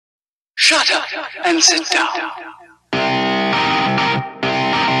Shut up and sit down.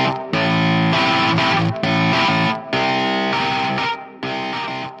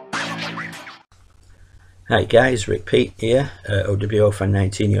 Hi guys, Rick Pete here, OWO Fan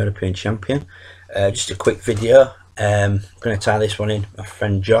 19 European Champion. Just a quick video. I'm going to tie this one in. My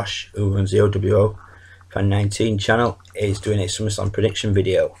friend Josh, who runs the OWO Fan 19 channel, is doing a Summerslam prediction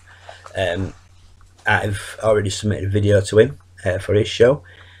video. I've already submitted a video to him for his show.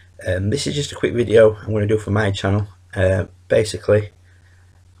 This is just a quick video I'm going to do for my channel. Basically,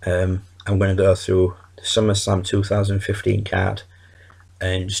 I'm going to go through the Summerslam 2015 card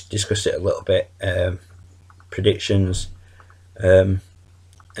and just discuss it a little bit. Predictions, and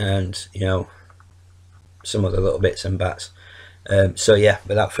you know, some other little bits and bats. So yeah,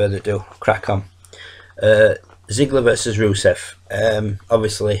 without further ado, crack on. Ziggler versus Rusev.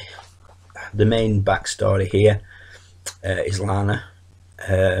 Obviously, the main backstory here is Lana.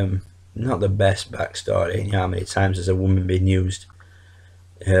 Not the best backstory. You know, how many times has a woman been used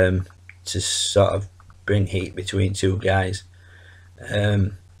to sort of bring heat between two guys?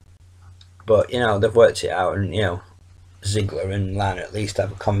 But you know, they've worked it out, and you know, Ziggler and Lana at least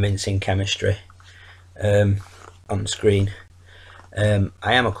have a convincing chemistry on screen. I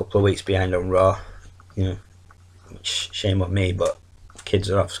am a couple of weeks behind on Raw, you know, which shame on me, but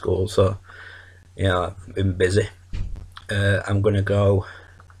kids are off school, so you know, I've been busy. I'm gonna go.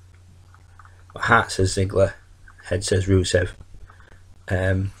 My heart says Ziggler, head says Rusev.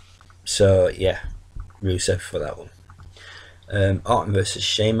 So yeah, Rusev for that one. Orton versus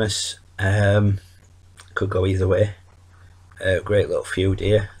Sheamus. Could go either way. Great little feud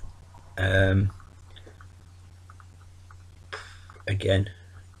here. Again,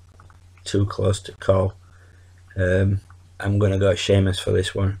 too close to call. I'm gonna go Sheamus for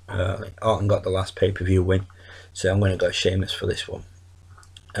this one. Orton got the last pay-per-view win, so I'm gonna go Sheamus for this one.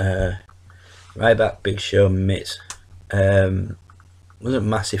 Ryback, Big Show, Miz. Wasn't a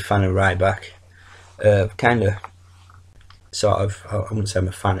massive fan of Ryback. Kind of, sort of. I wouldn't say I'm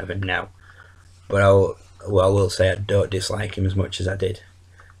a fan of him now, but I will say I don't dislike him as much as I did.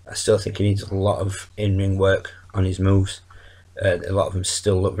 I still think he needs a lot of in-ring work on his moves. A lot of them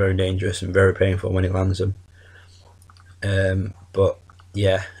still look very dangerous and very painful when he lands them. But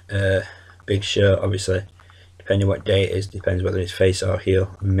yeah, Big Show, obviously, depending what day it is, depends whether it's face or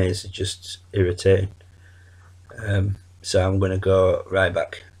heel. Miz is just irritating. So I'm going to go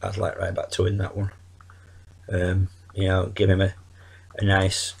Ryback. I'd like Ryback to win that one. You know, give him a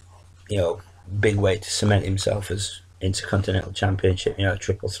nice, you know, big way to cement himself as Intercontinental Championship, you know, a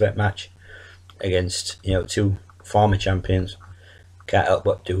triple threat match against, you know, two former champions. Can't help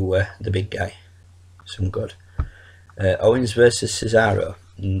but do the big guy some good. Owens versus Cesaro.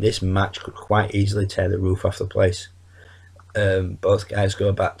 This match could quite easily tear the roof off the place. Both guys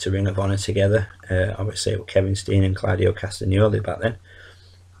go back to Ring of Honor together. Obviously with Kevin Steen and Claudio Castagnoli back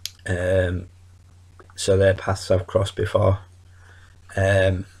then. So their paths have crossed before.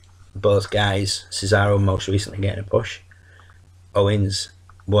 Both guys, Cesaro most recently getting a push. Owens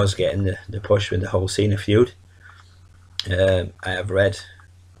was getting the push with the whole Cena feud. I have read,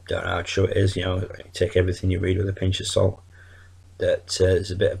 don't know how true it is, you know, take everything you read with a pinch of salt, that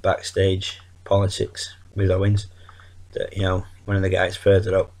there's a bit of backstage politics with Owens. That, you know, one of the guys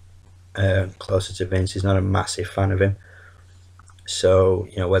further up, closer to Vince, is not a massive fan of him. So,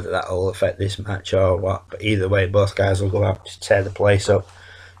 you know, whether that will affect this match or what, but either way, both guys will go out to tear the place up,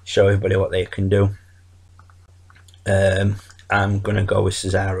 show everybody what they can do. I'm going to go with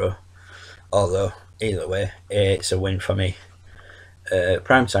Cesaro, although either way, it's a win for me.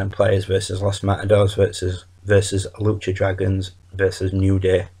 Primetime Players versus Los Matadors versus Lucha Dragons versus New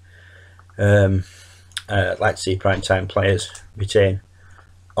Day. I'd like to see Primetime Players retain,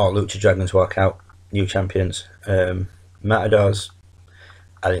 or Lucha Dragons walk out, new champions. Matadors,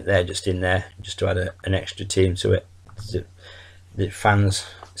 I think they're just in there just to add an extra team to it. The fans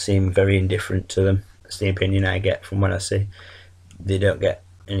seem very indifferent to them. That's the opinion I get from what I see. They don't get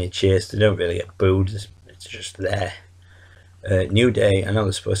any cheers. They don't really get booed. It's just there. New Day, I know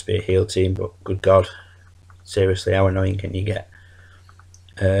they're supposed to be a heel team, but good God, seriously, how annoying can you get?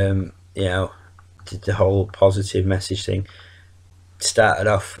 You know, the whole positive message thing started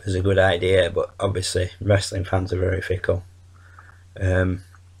off as a good idea, but obviously wrestling fans are very fickle. You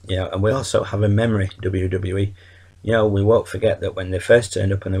know, and we also have a memory, WWE. You know, we won't forget that when they first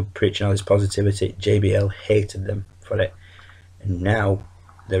turned up and they were preaching all this positivity, JBL hated them for it. And now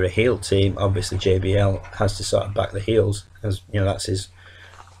they're a heel team. Obviously JBL has to sort of back the heels, as you know, that's his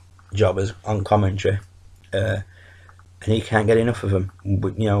job as on commentary. And he can't get enough of them.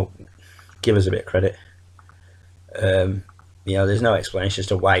 But, you know, give us a bit of credit. You know, there's no explanation as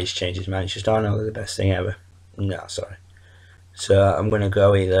to why he's changed his mind. It's just, oh no, they're the best thing ever. No, sorry. So I'm going to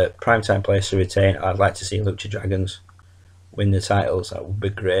go either primetime players to retain. I'd like to see Lucha Dragons win the titles. That would be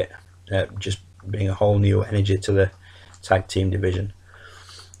great. Just bring a whole new energy to the tag team division.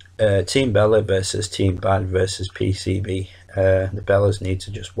 Team Bella versus Team Bad versus PCB. The Bellas need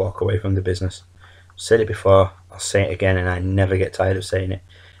to just walk away from the business. I've said it before, I'll say it again, and I never get tired of saying it.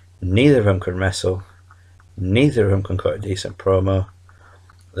 Neither of them can wrestle. Neither of them can cut a decent promo.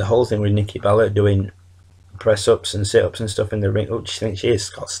 The whole thing with Nikki Bella doing press-ups and sit-ups and stuff in the ring. Oh, she thinks she is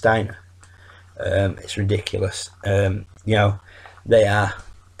Scott Steiner. It's ridiculous. You know, they are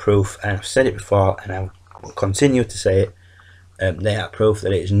proof, and I've said it before, and I will continue to say it. They are proof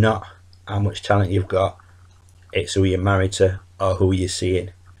that it's not how much talent you've got, it's who you're married to or who you're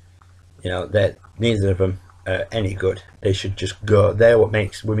seeing. You know, neither of them are any good. They should just go. They're what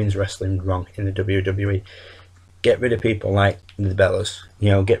makes women's wrestling wrong in the WWE. Get rid of people like the Bellas.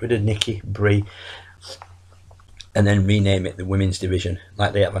 You know, get rid of Nikki, Brie, and then rename it the women's division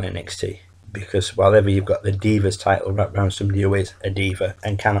like they have on NXT. Because while you've got the Divas title wrapped around somebody who is a diva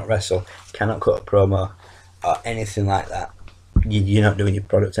and cannot wrestle, cannot cut a promo, or anything like that, you're not doing your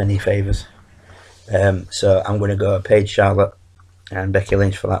product any favours. So I'm going to go Paige Charlotte and Becky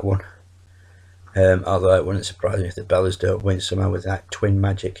Lynch for that one. Although it wouldn't surprise me if the Bellas don't win somehow with that twin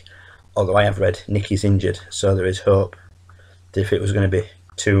magic. Although I have read Nikki's injured, so there is hope that if it was going to be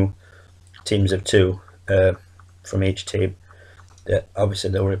two teams of two from each team, that obviously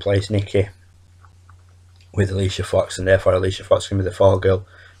they'll replace Nikki with Alicia Fox, and therefore Alicia Fox can be the fall girl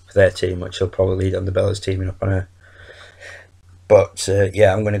for their team, which will probably lead on the Bellas teaming up on her. But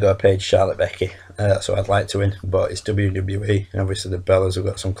yeah, I'm going to go Paige, Charlotte, Becky. That's what I'd like to win, but it's WWE, and obviously the Bellas have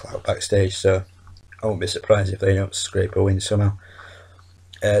got some clout backstage, so I won't be surprised if they don't scrape a win somehow.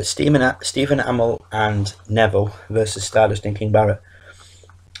 Stephen Amell and Neville versus Stardust and King Barrett.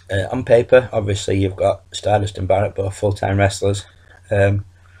 On paper, obviously you've got Stardust and Barrett, both full-time wrestlers,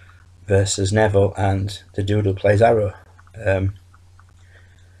 versus Neville and the dude who plays Arrow.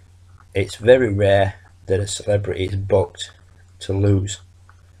 It's very rare that a celebrity is booked to lose.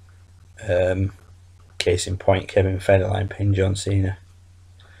 Case in point, Kevin Federline pinned John Cena.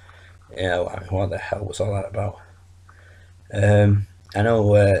 You know, I mean, what the hell was all that about? I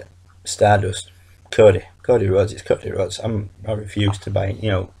know Stardust, Cody Rhodes. It's Cody Rhodes. I refuse to buy, you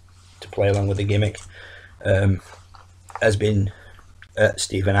know, to play along with the gimmick. Has been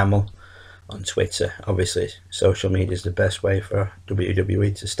Stephen Amell on Twitter. Obviously, social media is the best way for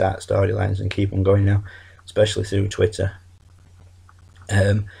WWE to start storylines and keep them going now, especially through Twitter.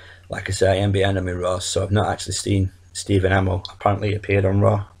 Like I say, I am behind him in Raw, so I've not actually seen Stephen Amell. Apparently appeared on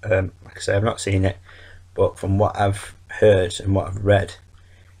Raw. Like I say, I've not seen it, but from what I've heard and what I've read,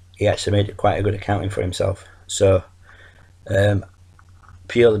 he actually made it quite a good accounting for himself. So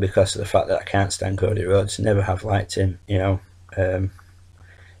purely because of the fact that I can't stand Cody Rhodes, never have liked him, you know.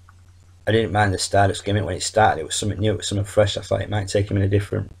 I didn't mind the Stardust gimmick when it started. It was something new, it was something fresh. I thought it might take him in a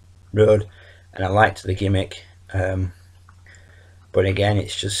different road, and I liked the gimmick. But again,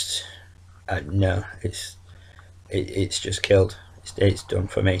 it's just no, it's just killed. It's done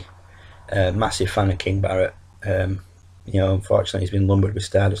for me. Massive fan of King Barrett. You know, unfortunately, he's been lumbered with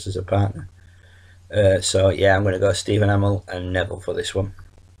Stardust as a partner. So yeah, I'm going to go Stephen Amell and Neville for this one.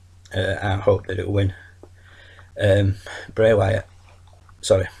 I hope that it'll win. Bray Wyatt,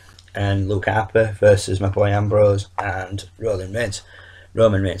 and Luke Harper versus my boy Ambrose and Roman Reigns.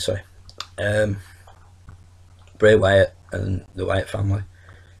 Bray Wyatt and the Wyatt family.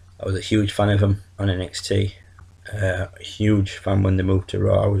 I was a huge fan of them on NXT. A huge fan when they moved to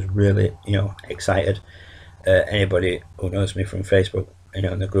Raw. I was really, you know, excited. Anybody who knows me from Facebook, you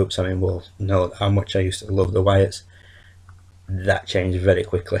know, in the groups I'm in, will know how much I used to love the Wyatts. That changed very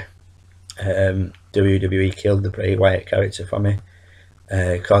quickly. WWE killed the Bray Wyatt character for me.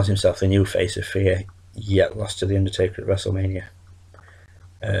 Calls himself the new face of fear, yet lost to the Undertaker at WrestleMania.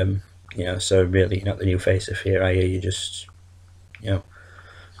 You know, so really you're not the new face of fear, are you? You just, you know,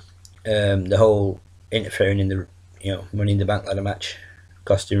 the whole interfering in the, you know, Money in the Bank ladder match,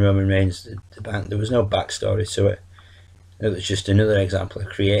 costing Roman Reigns the bank. There was no backstory to it. It was just another example of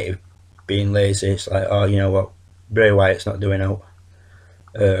creative being lazy. It's like, oh, you know what, Bray Wyatt's not doing out.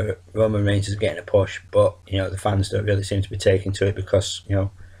 Roman Reigns is getting a push, but you know the fans don't really seem to be taking to it because, you know,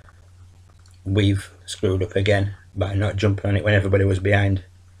 we've screwed up again by not jumping on it when everybody was behind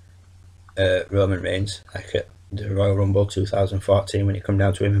Roman Reigns, like at the Royal Rumble 2014 when it come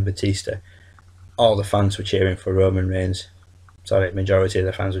down to him and Batista. All the fans were cheering for Roman Reigns. Sorry, majority of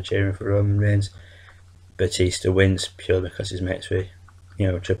the fans were cheering for Roman Reigns. Batista wins purely because he's mates with, you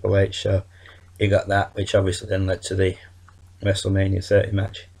know, Triple H. So he got that, which obviously then led to the WrestleMania 30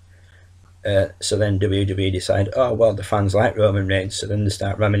 match. So then WWE decide, oh well, the fans like Roman Reigns, so then they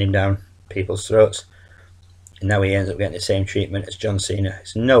start ramming him down people's throats. And now he ends up getting the same treatment as John Cena.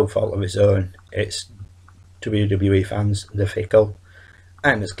 It's no fault of his own. It's WWE fans, they're fickle.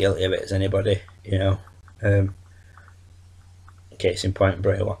 I'm as guilty of it as anybody, you know. Case in point,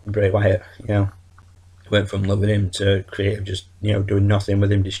 Bray Wyatt, you know. Went from loving him to creative, just, you know, doing nothing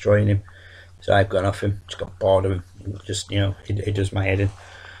with him, destroying him. So I've gone off him, just got bored of him. Just, you know, he does my head in.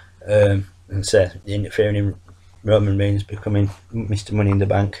 And so interfering in Roman Reigns becoming Mr. Money in the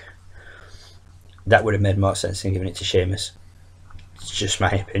Bank, that would have made more sense than giving it to Sheamus. It's just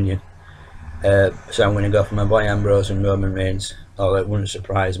my opinion. So I'm going to go for my boy Ambrose and Roman Reigns. Although it wouldn't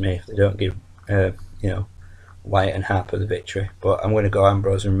surprise me if they don't give, you know, Wyatt and Harper the victory. But I'm going to go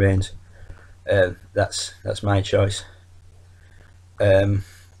Ambrose and Reigns. That's my choice.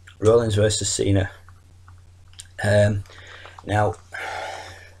 Rollins versus Cena. Now,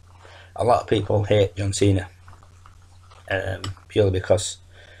 a lot of people hate John Cena, purely because,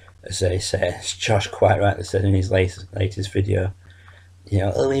 as they say, as Josh quite rightly said in his latest video, you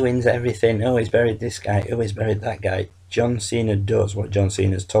know, oh, he wins everything, oh, he's buried this guy, oh, he's buried that guy. John Cena does what John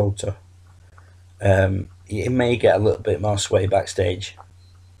Cena's told to. He may get a little bit more sway backstage,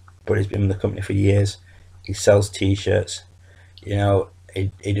 but he's been with the company for years. He sells t-shirts, you know,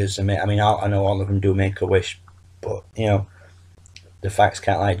 he does them. I mean, I know all of them do Make-A-Wish, but, you know, the facts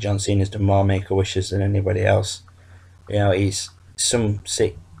can't lie. John Cena's done more Make-A-Wishes than anybody else. You know, he's some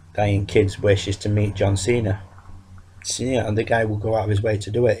sick, dying kid's wish is to meet John Cena. So, you know, the guy will go out of his way to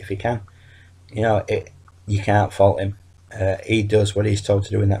do it if he can. You know, you can't fault him. He does what he's told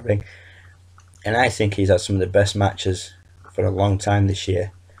to do in that ring. And I think he's had some of the best matches for a long time this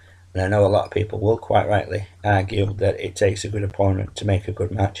year. And I know a lot of people will quite rightly argue that it takes a good opponent to make a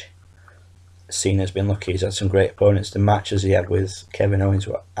good match. Cena's been lucky, he's had some great opponents. The matches he had with Kevin Owens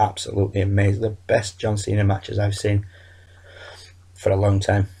were absolutely amazing. The best John Cena matches I've seen for a long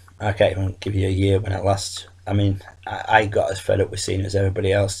time. I can't even give you a year when it lasts. I mean, I got as fed up with Cena as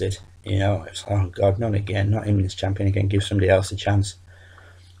everybody else did. You know, it's like, oh God, not again, not him as champion again, give somebody else a chance.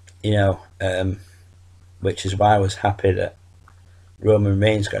 You know, which is why I was happy that Roman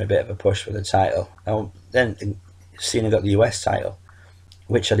Reigns got a bit of a push for the title. Then Cena got the US title,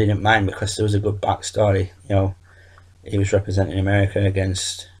 which I didn't mind because there was a good backstory. You know, he was representing America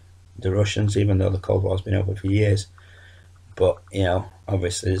against the Russians, even though the Cold War's been over for years. But, you know,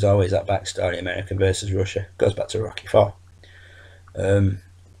 obviously there's always that backstory, America versus Russia. Goes back to Rocky IV,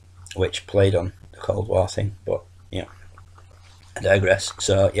 which played on the Cold War thing. But, you know, I digress.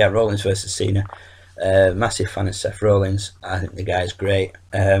 So, yeah, Rollins versus Cena. Massive fan of Seth Rollins. I think the guy's great.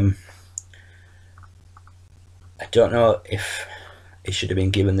 I don't know if he should have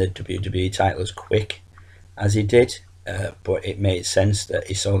been given the WWE title as quick as he did, but it made sense that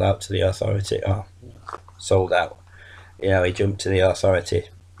he sold out to the Authority, or sold out. You know, he jumped to the Authority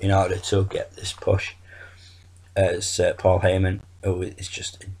in order to get this push as Paul Heyman, who is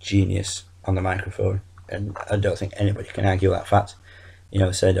just a genius on the microphone, and I don't think anybody can argue that fact. You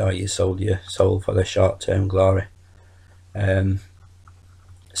know, said, oh, you sold your soul for the short-term glory.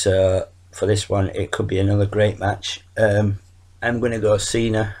 So for this one, it could be another great match. I'm going to go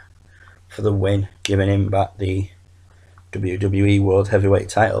Cena for the win, giving him back the WWE World Heavyweight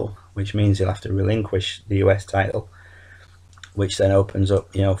title, which means he'll have to relinquish the US title, which then opens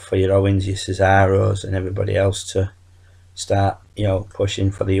up, you know, for your Owens, your Cesaros and everybody else to start, you know,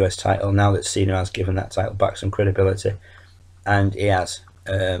 pushing for the US title now that Cena has given that title back some credibility. And he has.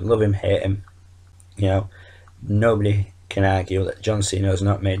 Love him, hate him, you know, nobody can argue that John Cena has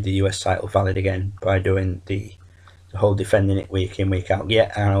not made the US title valid again by doing the whole defending it week in, week out.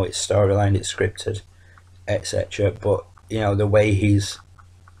 Yeah, I know it's storyline, it's scripted, etc. But, you know, the way he's,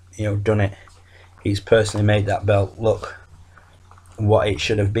 you know, done it, he's personally made that belt look what it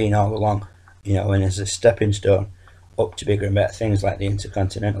should have been all along, you know, and as a stepping stone up to bigger and better things like the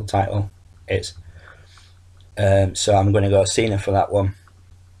Intercontinental title is. So I'm going to go Cena for that one,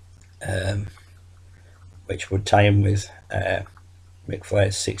 which would tie him with Ric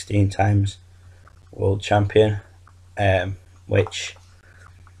Flair's 16 times world champion, which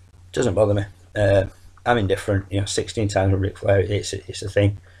doesn't bother me. I'm indifferent, you know, 16 times with Ric Flair, it's a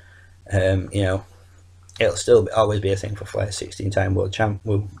thing. You know, it'll still always be a thing for Flair, 16-time world champ,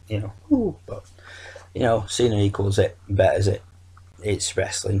 well, you know, but, you know, Cena equals it, betters it. It's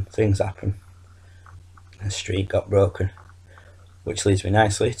wrestling, things happen. The streak got broken, which leads me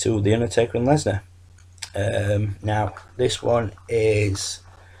nicely to The Undertaker and Lesnar. Now, this one is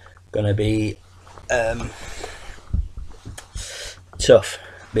going to be tough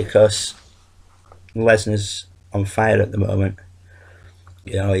because Lesnar's on fire at the moment.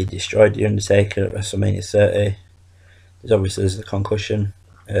 You know, he destroyed the Undertaker at WrestleMania 30. There's the concussion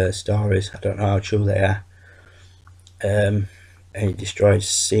stories. I don't know how true they are. And he destroyed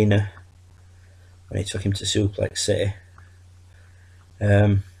Cena when he took him to Suplex City.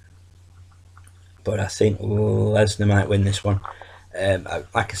 But I think Lesnar might win this one.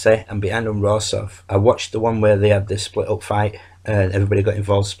 Like I say, I'm behind on Raw stuff. I watched the one where they had this split up fight and everybody got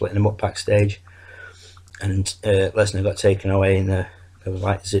involved splitting them up backstage, and Lesnar got taken away in the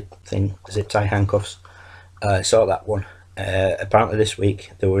like zip tie handcuffs. I saw that one. Apparently this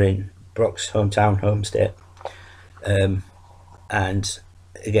week they were in Brock's home state, and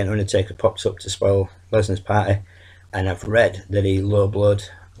again Undertaker popped up to spoil Lesnar's party, and I've read that he low blowed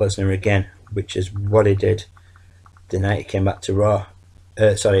Lesnar again, which is what he did the night he came back to Raw.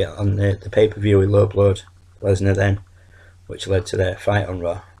 On the pay-per-view he low blowed Lesnar then, which led to their fight on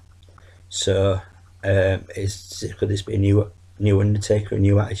Raw. So could this be a new Undertaker, a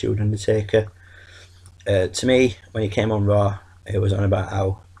new attitude Undertaker? To me, when he came on Raw, it was on about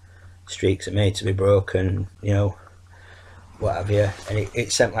how streaks are made to be broken, you know, what have you, and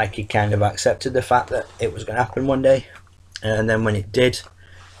it seemed like he kind of accepted the fact that it was going to happen one day, and then when it did,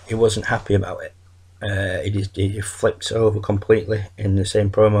 he wasn't happy about it. He flipped over completely in the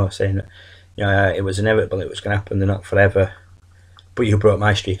same promo, saying that, you know, it was inevitable, it was going to happen, they're not forever, but you broke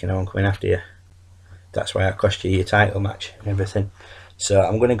my streak and I'm coming after you. That's why I cost you your title match and everything. So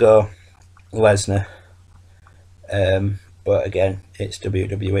I'm going to go Lesnar. But again, it's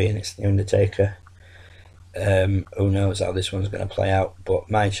WWE and it's The Undertaker. Who knows how this one's going to play out, but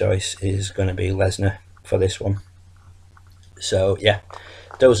my choice is going to be Lesnar for this one. So yeah,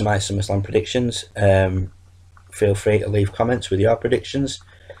 those are my SummerSlam predictions. Feel free to leave comments with your predictions,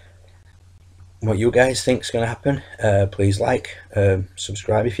 what you guys think is going to happen. Please like,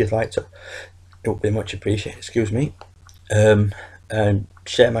 subscribe if you'd like to, it would be much appreciated, excuse me. And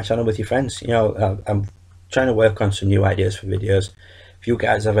share my channel with your friends. You know, I'm trying to work on some new ideas for videos. If you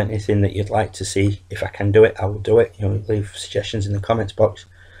guys have anything that you'd like to see, if I can do it, I will do it. You know, leave suggestions in the comments box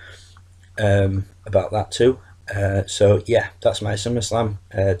about that too. So yeah, that's my SummerSlam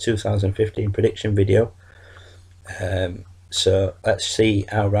 2015 prediction video. So let's see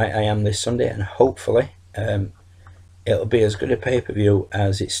how right I am this Sunday, and hopefully it'll be as good a pay-per-view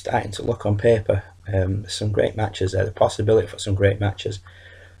as it's starting to look on paper. Some great matches there, the possibility for some great matches.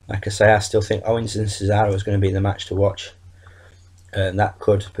 Like I say, I still think Owens and Cesaro is going to be the match to watch, and that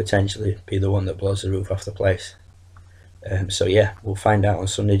could potentially be the one that blows the roof off the place. So yeah, we'll find out on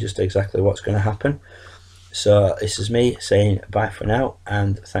Sunday just exactly what's going to happen. So this is me saying bye for now,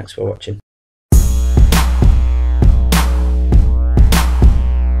 and thanks for watching.